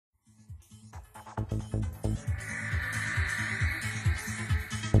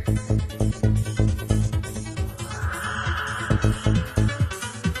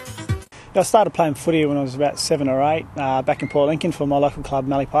I started playing footy when I was about 7 or 8, back in Port Lincoln for my local club,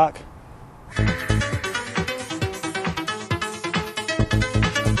 Mallee Park.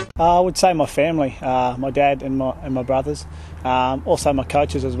 I would say my family, my dad and my brothers, also my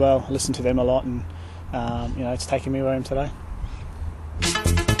coaches as well. I listen to them a lot, and it's taken me where I am today.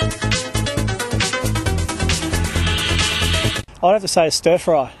 I'd have to say a stir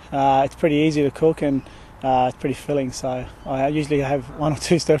fry. It's pretty easy to cook and it's pretty filling, so I usually have 1 or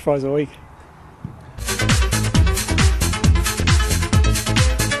 2 stir fries a week.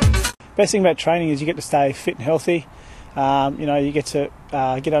 Best thing about training is you get to stay fit and healthy. You get to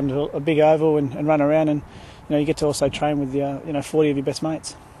get under a big oval and run around, and you get to also train with 40 of your best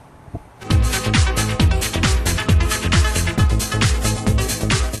mates.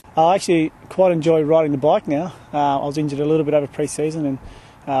 I actually quite enjoy riding the bike now. I was injured a little bit over pre-season, and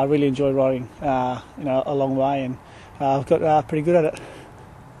I really enjoy riding a long way, and I've got pretty good at it.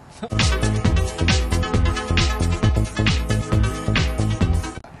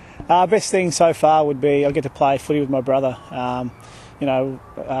 Best thing so far would be I get to play footy with my brother.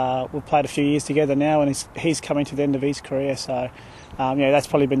 We've played a few years together now, and he's coming to the end of his career, so that's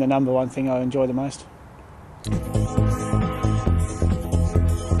probably been the number one thing I enjoy the most.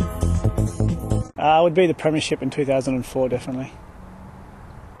 Would be the premiership in 2004, definitely.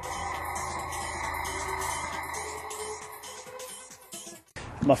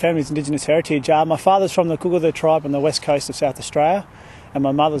 My family's Indigenous heritage. My father's from the Coogitha tribe on the west coast of South Australia, and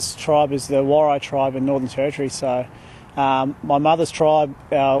my mother's tribe is the Warai tribe in Northern Territory. So my mother's tribe,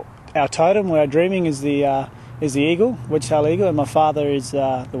 our totem, our dreaming is the eagle, wedge-tailed eagle, and my father is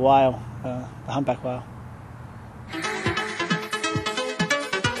the whale, the humpback whale.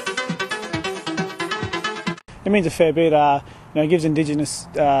 It means a fair bit. It gives Indigenous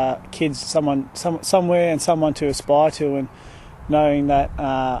kids somewhere and someone to aspire to, and knowing that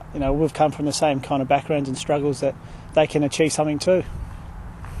we've come from the same kind of backgrounds and struggles, that they can achieve something too.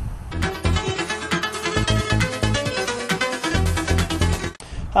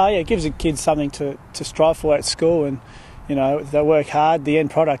 It gives the kids something to strive for at school, and if they work hard, the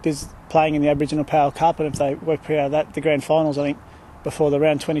end product is playing in the Aboriginal Power Cup, and if they work pretty hard, that the grand finals, I think, before the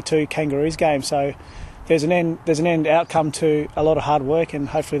round 22 Kangaroos game. So there's an end outcome to a lot of hard work, and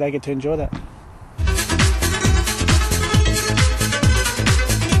hopefully they get to enjoy that.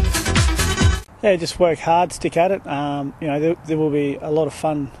 Yeah, just work hard, stick at it. There will be a lot of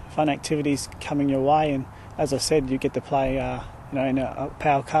fun activities coming your way, and as I said, you get to play in a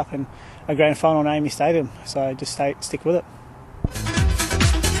Power Cup and a grand final in Amy Stadium. So just stick with it.